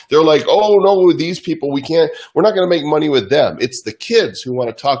chasing, they're like, oh, no, these people, we're not going to make money with them. It's the kids who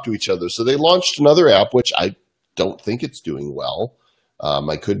want to talk to each other. So they launched another app, which I don't think it's doing well.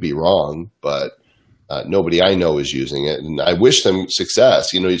 I could be wrong, but nobody I know is using it. And I wish them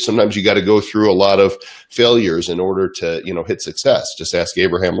success. Sometimes you got to go through a lot of failures in order to, hit success. Just ask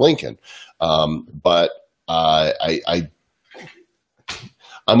Abraham Lincoln.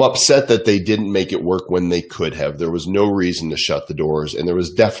 I'm upset that they didn't make it work when they could have. There was no reason to shut the doors, and there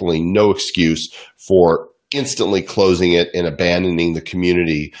was definitely no excuse for instantly closing it and abandoning the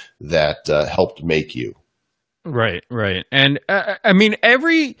community that helped make you. Right, right. And I mean,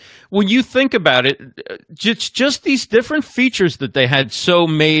 when you think about it, just these different features that they had so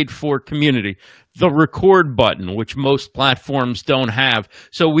made for community. The record button, which most platforms don't have,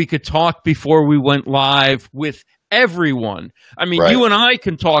 so we could talk before we went live with everyone. I mean, Right, you and I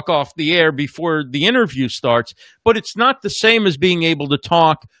can talk off the air before the interview starts, but it's not the same as being able to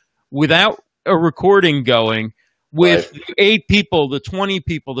talk without a recording going right. with the 8 people, the 20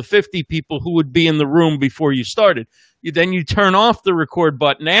 people, the 50 people who would be in the room before you started. Then you turn off the record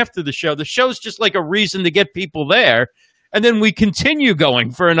button after the show. The show's just like a reason to get people there. And then we continue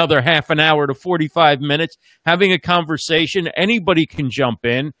going for another half an hour to 45 minutes, having a conversation. Anybody can jump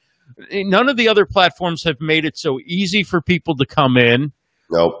in. None of the other platforms have made it so easy for people to come in,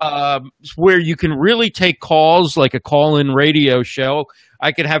 Nope. where you can really take calls like a call-in radio show.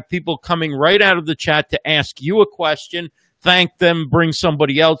 I could have people coming right out of the chat to ask you a question, thank them, bring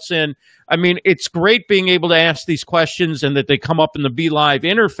somebody else in. I mean, it's great being able to ask these questions and that they come up in the Be Live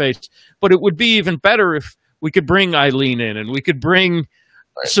interface, but it would be even better if we could bring Eileen in and we could bring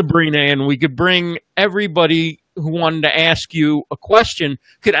Right. Sabrina in. We could bring everybody who wanted to ask you a question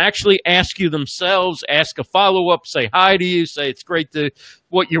could actually ask you themselves, ask a follow-up, say hi to you, say it's great to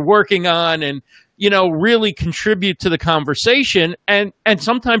what you're working on, and really contribute to the conversation. And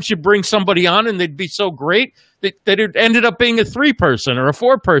sometimes you bring somebody on and they'd be so great that it ended up being a 3-person or a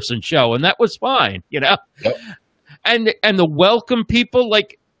 4-person show, and that was fine. Yep. And the welcome people,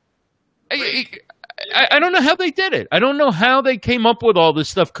 like I don't know how they did it. I don't know how they came up with all this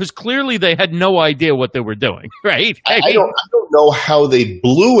stuff, because clearly they had no idea what they were doing, right? I don't know how they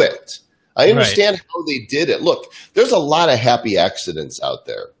blew it. I understand Right. how they did it. Look, there's a lot of happy accidents out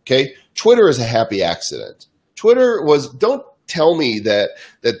there. Okay, Twitter is a happy accident. Don't tell me that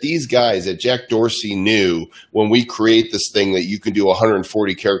these guys, that Jack Dorsey knew when we create this thing that you can do a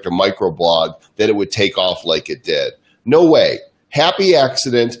 140 character microblog, that it would take off like it did. No way. Happy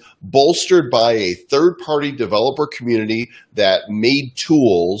accident, bolstered by a third-party developer community that made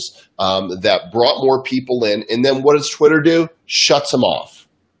tools that brought more people in. And then what does Twitter do? Shuts them off.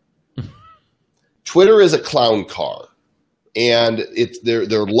 Twitter is a clown car, and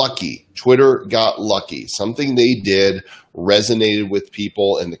they're lucky. Twitter got lucky. Something they did resonated with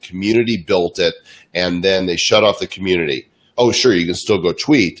people, and the community built it, and then they shut off the community. Oh, sure, you can still go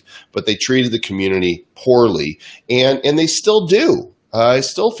tweet, but they treated the community poorly, and they still do. I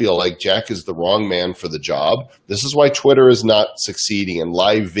still feel like Jack is the wrong man for the job. This is why Twitter is not succeeding, and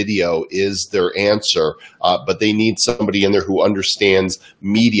live video is their answer, but they need somebody in there who understands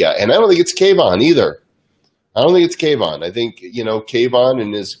media. And I don't think it's Kayvon either. I don't think it's Kayvon. I think, Kayvon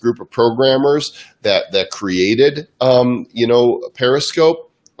and his group of programmers that created, Periscope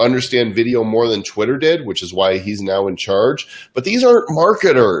understand video more than Twitter did, which is why he's now in charge. But these aren't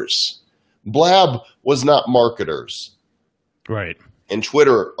marketers. Blab was not marketers. Right. And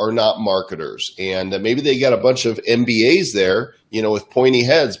Twitter are not marketers. And maybe they got a bunch of MBAs there, with pointy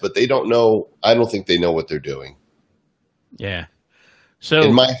heads, but they don't know. I don't think they know what they're doing. Yeah. So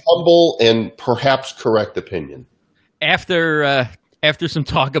in my humble and perhaps correct opinion. After some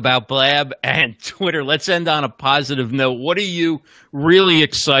talk about Blab and Twitter, let's end on a positive note. What are you really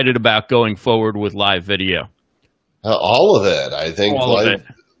excited about going forward with live video? All of it, I think.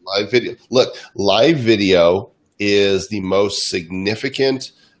 Live video. Look, live video is the most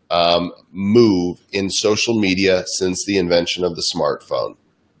significant move in social media since the invention of the smartphone.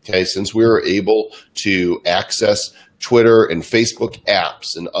 Okay, since we were able to access Twitter and Facebook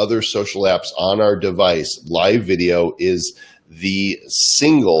apps and other social apps on our device, live video is the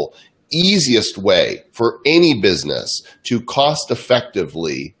single easiest way for any business to cost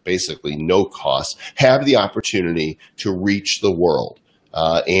effectively, basically no cost, have the opportunity to reach the world.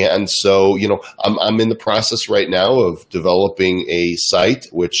 And so, I'm in the process right now of developing a site,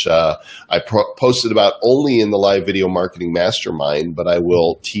 which I posted about only in the Live Video Marketing Mastermind, but I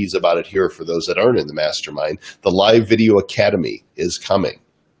will tease about it here for those that aren't in the Mastermind. The Live Video Academy is coming,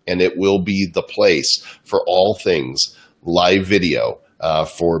 and it will be the place for all things live video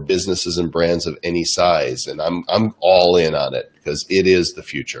for businesses and brands of any size. And I'm all in on it because it is the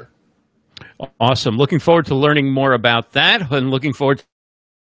future. Awesome. Looking forward to learning more about that, and looking forward to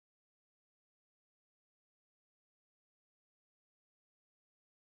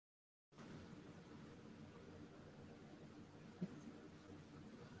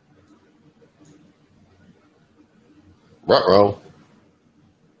Ruh-roh.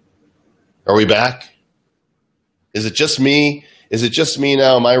 Are we back? Is it just me? Is it just me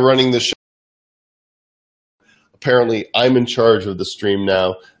now? Am I running the show? Apparently, I'm in charge of the stream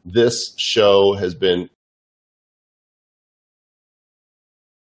now. This show has been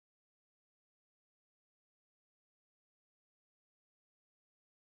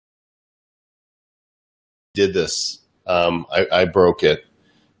did this. I broke it,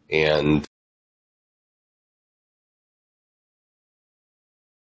 and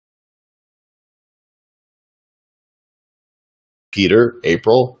Peter,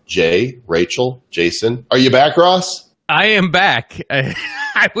 April, Jay, Rachel, Jason. Are you back, Ross? I am back.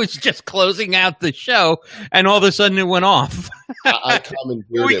 I was just closing out the show, and all of a sudden it went off. I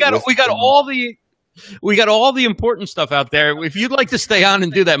commandeered we got all the important stuff out there. If you'd like to stay on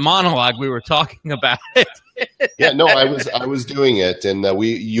and do that monologue we were talking about it. Yeah, no, I was doing it, and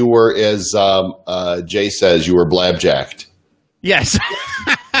you were, as Jay says, you were blabjacked. Yes.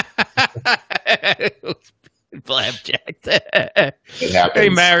 Blabjacked. It happens. Hey,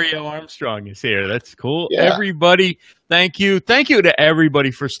 Mario Armstrong is here. That's cool. Yeah. Everybody, thank you. Thank you to everybody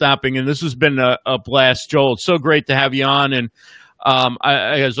for stopping. And this has been a blast, Joel. It's so great to have you on. And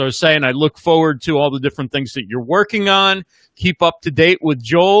as I was saying, I look forward to all the different things that you're working on. Keep up to date with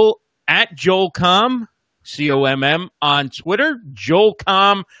Joel at Joel Comm, COMM, on Twitter,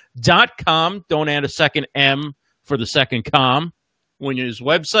 joelcomm.com. Don't add a second M for the second com when his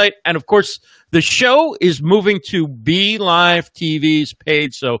website. And of course, the show is moving to Be Live TV's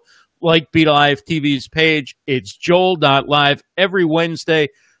page. So like Be Live TV's page, it's joel.live every Wednesday,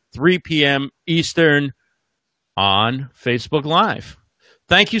 3 p.m. Eastern on Facebook Live.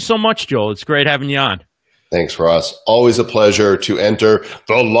 Thank you so much, Joel. It's great having you on. Thanks, Ross. Always a pleasure to enter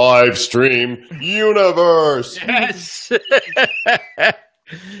the live stream universe. Yes.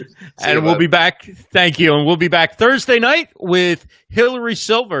 And we'll be back. Thank you. And we'll be back Thursday night with Hillary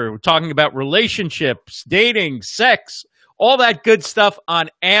Silver. We're talking about relationships, dating, sex, all that good stuff on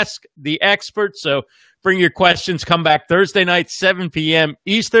Ask the Expert. So bring your questions. Come back Thursday night, 7 p.m.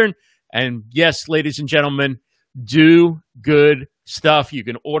 Eastern. And yes, ladies and gentlemen, do good stuff. You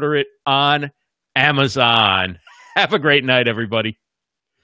can order it on Amazon. Have a great night, everybody.